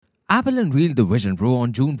Apple unveiled the Vision Pro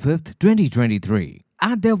on June 5th, 2023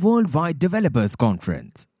 at their Worldwide Developers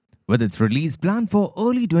Conference, with its release planned for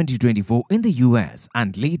early 2024 in the US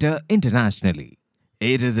and later internationally.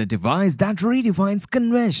 It is a device that redefines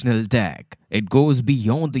conventional tech. It goes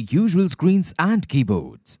beyond the usual screens and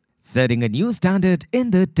keyboards, setting a new standard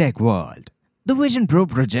in the tech world. The Vision Pro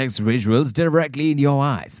projects visuals directly in your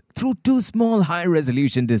eyes through two small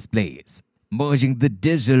high-resolution displays, merging the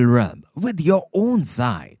digital realm with your own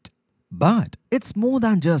sight. But it's more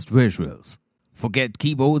than just visuals. Forget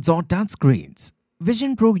keyboards or touchscreens.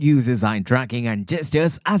 Vision Pro uses eye tracking and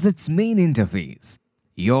gestures as its main interface.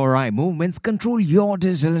 Your eye movements control your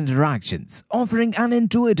digital interactions, offering an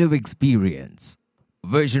intuitive experience.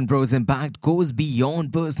 Vision Pro's impact goes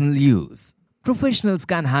beyond personal use. Professionals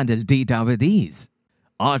can handle data with ease.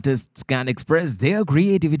 Artists can express their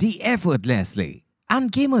creativity effortlessly.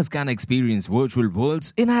 And gamers can experience virtual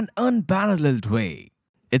worlds in an unparalleled way.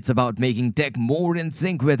 It's about making tech more in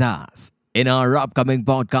sync with us. In our upcoming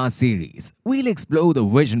podcast series, we'll explore the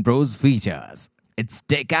Vision Pro's features, its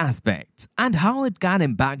tech aspects, and how it can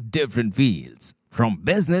impact different fields, from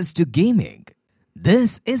business to gaming.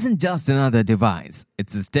 This isn't just another device,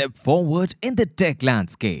 it's a step forward in the tech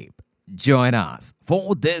landscape. Join us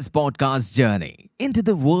for this podcast journey into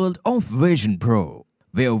the world of Vision Pro,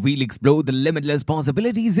 where we'll explore the limitless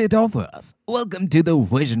possibilities it offers. Welcome to the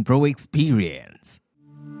Vision Pro experience.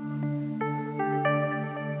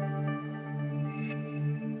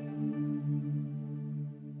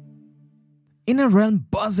 In a realm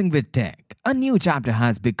buzzing with tech, a new chapter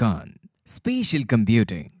has begun. Spatial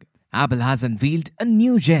computing. Apple has unveiled a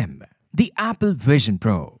new gem, the Apple Vision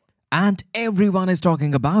Pro, and everyone is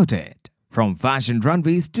talking about it. From fashion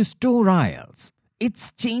runways to store aisles,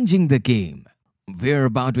 it's changing the game. We're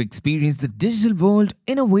about to experience the digital world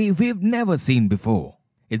in a way we've never seen before.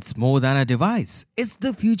 It's more than a device, it's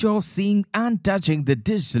the future of seeing and touching the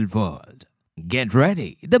digital world. Get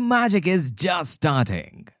ready, the magic is just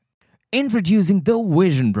starting. Introducing the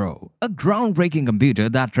Vision Pro, a groundbreaking computer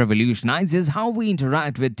that revolutionizes how we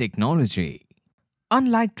interact with technology.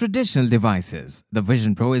 Unlike traditional devices, the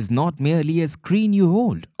Vision Pro is not merely a screen you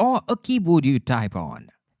hold or a keyboard you type on.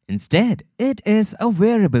 Instead, it is a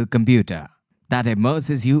wearable computer that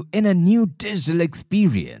immerses you in a new digital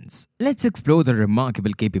experience. Let's explore the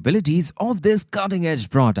remarkable capabilities of this cutting-edge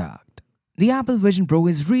product. The Apple Vision Pro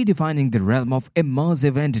is redefining the realm of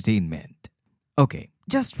immersive entertainment. Okay,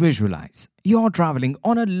 just visualize you're traveling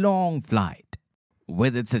on a long flight.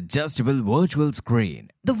 With its adjustable virtual screen,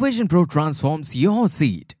 the Vision Pro transforms your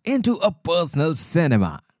seat into a personal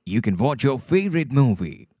cinema. You can watch your favorite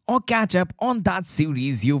movie or catch up on that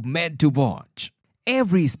series you've meant to watch.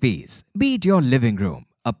 Every space, be it your living room,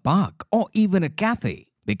 a park, or even a cafe,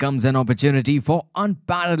 becomes an opportunity for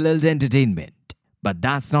unparalleled entertainment. But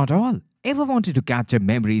that's not all. Ever wanted to capture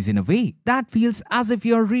memories in a way that feels as if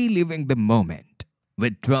you're reliving the moment?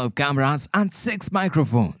 With 12 cameras and 6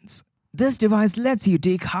 microphones, this device lets you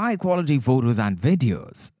take high-quality photos and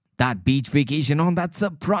videos. That beach vacation on that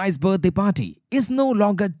surprise birthday party is no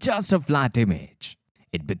longer just a flat image.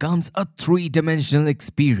 It becomes a three-dimensional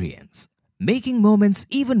experience, making moments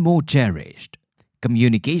even more cherished.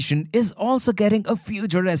 Communication is also getting a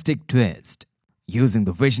futuristic twist. Using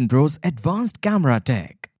the Vision Pro's advanced camera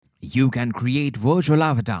tech, you can create virtual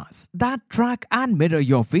avatars that track and mirror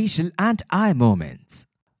your facial and eye movements.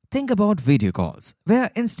 Think about video calls,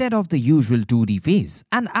 where instead of the usual 2D face,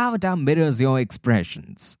 an avatar mirrors your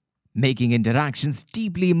expressions, making interactions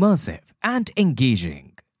deeply immersive and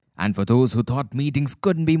engaging. And for those who thought meetings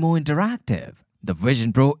couldn't be more interactive, the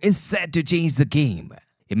Vision Pro is set to change the game.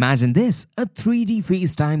 Imagine this, a 3D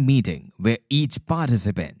FaceTime meeting where each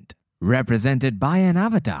participant, represented by an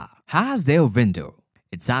avatar, has their window.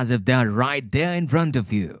 It's as if they're right there in front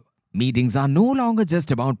of you. Meetings are no longer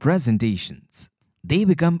just about presentations. They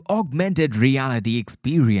become augmented reality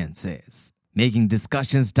experiences, making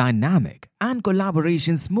discussions dynamic and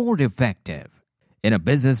collaborations more effective. In a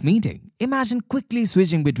business meeting, imagine quickly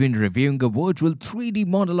switching between reviewing a virtual 3D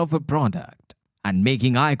model of a product and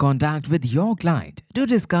making eye contact with your client to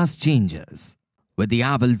discuss changes. With the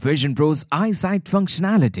Apple Vision Pro's eyesight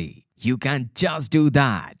functionality, you can just do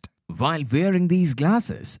that. While wearing these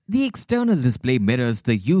glasses, the external display mirrors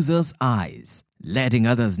the user's eyes, letting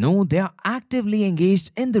others know they are actively engaged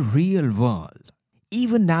in the real world,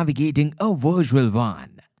 even navigating a virtual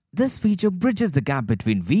one. This feature bridges the gap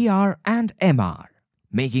between VR and MR,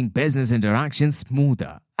 making business interactions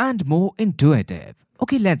smoother and more intuitive.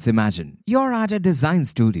 Okay, let's imagine you're at a design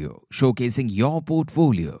studio showcasing your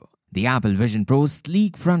portfolio. The Apple Vision Pro's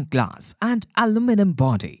sleek front glass and aluminum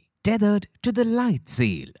body tethered to the light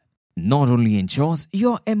seal not only ensures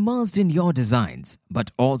you're immersed in your designs,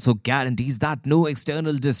 but also guarantees that no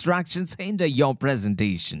external distractions hinder your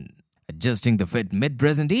presentation. Adjusting the fit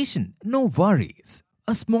mid-presentation, no worries.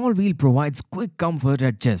 A small wheel provides quick comfort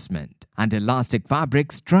adjustment, and elastic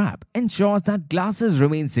fabric strap ensures that glasses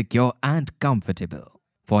remain secure and comfortable.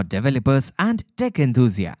 For developers and tech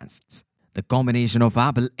enthusiasts, the combination of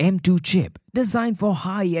Apple M2 chip designed for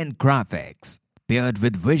high-end graphics, paired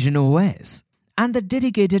with Vision OS, and the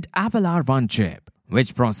dedicated Apple R1 chip,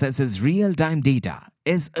 which processes real-time data,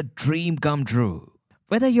 is a dream come true.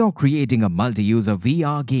 Whether you're creating a multi-user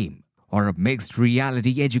VR game or a mixed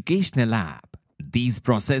reality educational app, these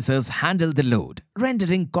processors handle the load,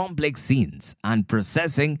 rendering complex scenes and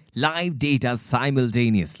processing live data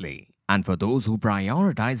simultaneously. And for those who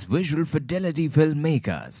prioritize visual fidelity,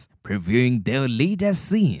 filmmakers previewing their latest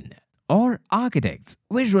scene, or architects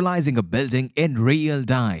visualizing a building in real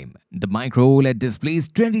time, the micro OLED displays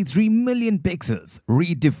 23 million pixels,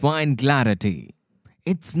 redefine clarity.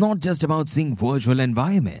 It's not just about seeing virtual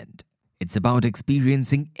environment. It's about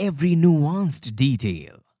experiencing every nuanced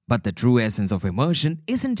detail. But the true essence of immersion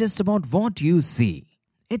isn't just about what you see.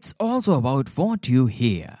 It's also about what you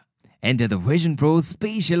hear. Enter the Vision Pro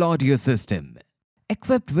spatial audio system.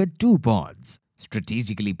 Equipped with 2 pods,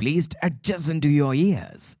 strategically placed adjacent to your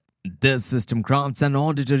ears. This system crafts an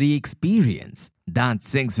auditory experience that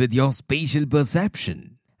syncs with your spatial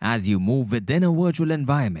perception as you move within a virtual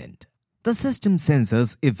environment. The system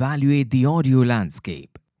sensors evaluate the audio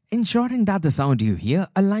landscape, ensuring that the sound you hear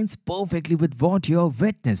aligns perfectly with what you're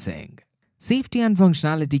witnessing. Safety and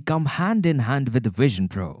functionality come hand in hand with the Vision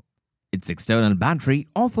Pro. Its external battery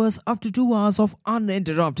offers up to 2 hours of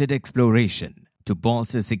uninterrupted exploration. To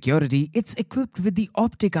bolster security, it's equipped with the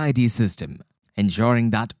Optic ID system, ensuring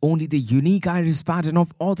that only the unique iris pattern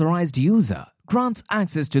of authorized user grants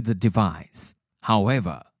access to the device.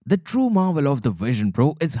 However, the true marvel of the Vision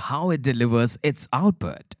Pro is how it delivers its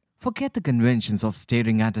output. Forget the conventions of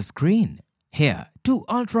staring at a screen. Here, 2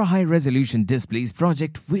 ultra-high resolution displays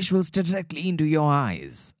project visuals directly into your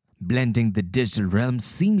eyes, blending the digital realm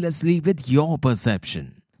seamlessly with your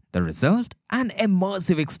perception. The result? An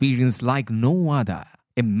immersive experience like no other.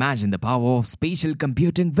 Imagine the power of spatial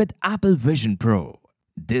computing with Apple Vision Pro.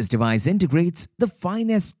 This device integrates the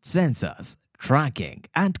finest sensors, tracking,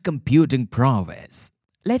 and computing prowess,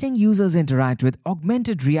 letting users interact with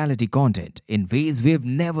augmented reality content in ways we've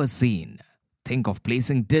never seen. Think of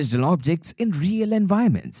placing digital objects in real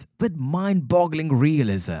environments with mind-boggling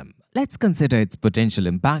realism. Let's consider its potential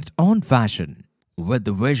impact on fashion. With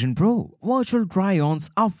the Vision Pro, virtual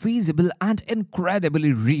try-ons are feasible and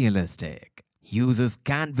incredibly realistic. Users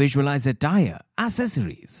can visualize attire,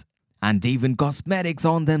 accessories, and even cosmetics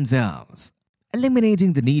on themselves,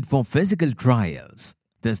 eliminating the need for physical trials.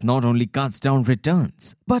 This not only cuts down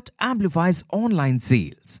returns, but amplifies online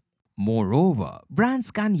sales. Moreover,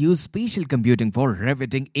 brands can use spatial computing for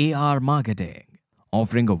riveting AR marketing,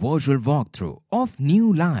 offering a virtual walkthrough of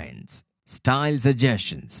new lines, style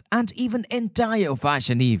suggestions, and even entire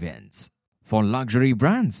fashion events. For luxury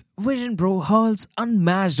brands, Vision Pro holds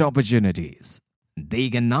unmatched opportunities. They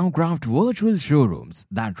can now craft virtual showrooms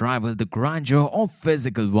that rival the grandeur of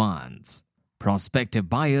physical ones. Prospective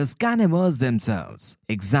buyers can immerse themselves,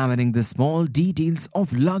 examining the small details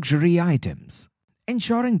of luxury items,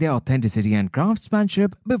 ensuring their authenticity and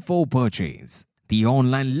craftsmanship before purchase. The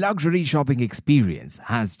online luxury shopping experience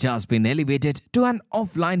has just been elevated to an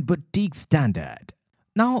offline boutique standard.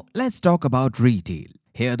 Now let's talk about retail.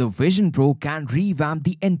 Here the Vision Pro can revamp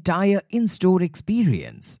the entire in-store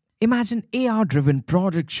experience. Imagine AR-driven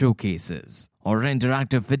product showcases or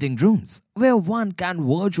interactive fitting rooms where one can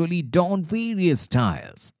virtually don various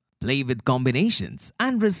styles, play with combinations,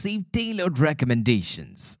 and receive tailored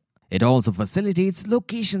recommendations. It also facilitates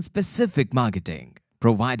location-specific marketing,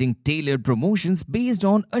 providing tailored promotions based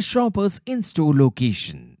on a shopper's in-store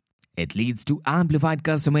location. It leads to amplified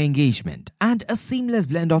customer engagement and a seamless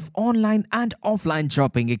blend of online and offline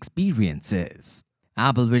shopping experiences.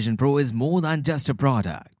 Apple Vision Pro is more than just a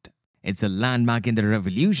product. It's a landmark in the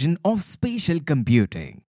revolution of spatial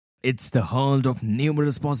computing. It's the herald of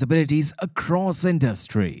numerous possibilities across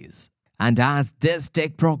industries. And as this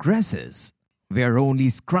tech progresses, we're only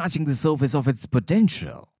scratching the surface of its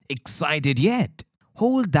potential. Excited yet?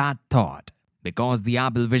 Hold that thought, because the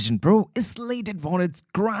Apple Vision Pro is slated for its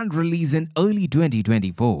grand release in early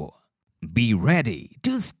 2024. Be ready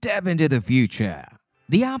to step into the future.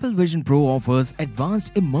 The Apple Vision Pro offers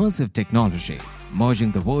advanced immersive technology,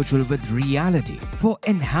 merging the virtual with reality for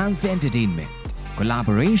enhanced entertainment,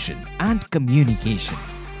 collaboration, and communication.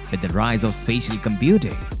 With the rise of spatial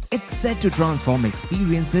computing, it's set to transform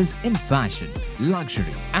experiences in fashion,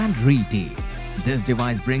 luxury, and retail. This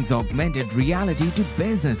device brings augmented reality to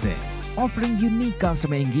businesses, offering unique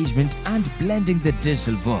customer engagement and blending the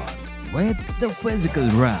digital world with the physical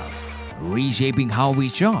realm, reshaping how we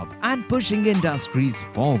shop and pushing industries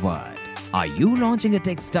forward. Are you launching a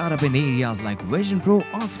tech startup in areas like Vision Pro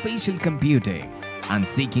or spatial computing and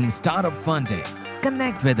seeking startup funding?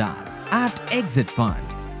 Connect with us at Exit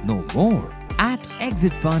Fund. Know more at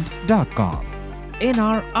exitfund.com. In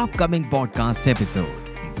our upcoming podcast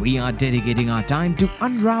episode, we are dedicating our time to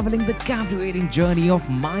unraveling the captivating journey of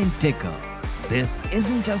MindTickle. This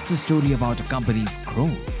isn't just a story about a company's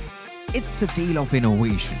growth. It's a tale of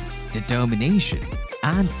innovation, determination,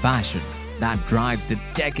 and passion that drives the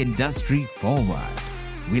tech industry forward.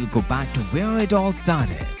 We'll go back to where it all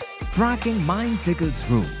started, tracking MindTickle's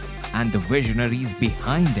roots and the visionaries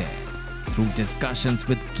behind it through discussions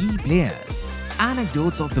with key players,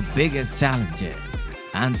 anecdotes of the biggest challenges,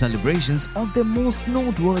 and celebrations of their most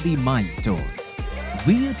noteworthy milestones.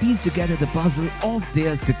 We'll piece together the puzzle of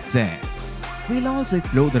their success. We'll also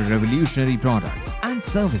explore the revolutionary products and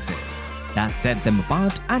services that set them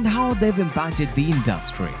apart and how they've impacted the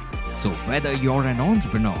industry. So whether you're an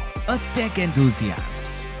entrepreneur, a tech enthusiast,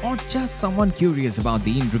 or just someone curious about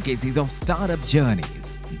the intricacies of startup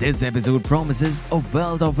journeys, this episode promises a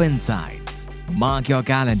wealth of insights. Mark your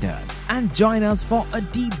calendars and join us for a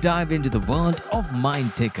deep dive into the world of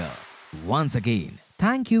MindTickle. Once again,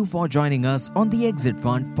 thank you for joining us on the Exit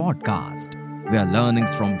Fund podcast, where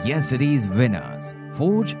learnings from yesterday's winners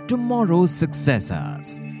forge tomorrow's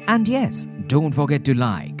successors. And yes, don't forget to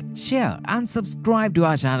like, share, and subscribe to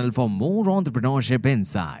our channel for more entrepreneurship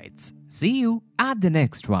insights. See you at the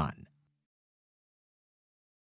next one.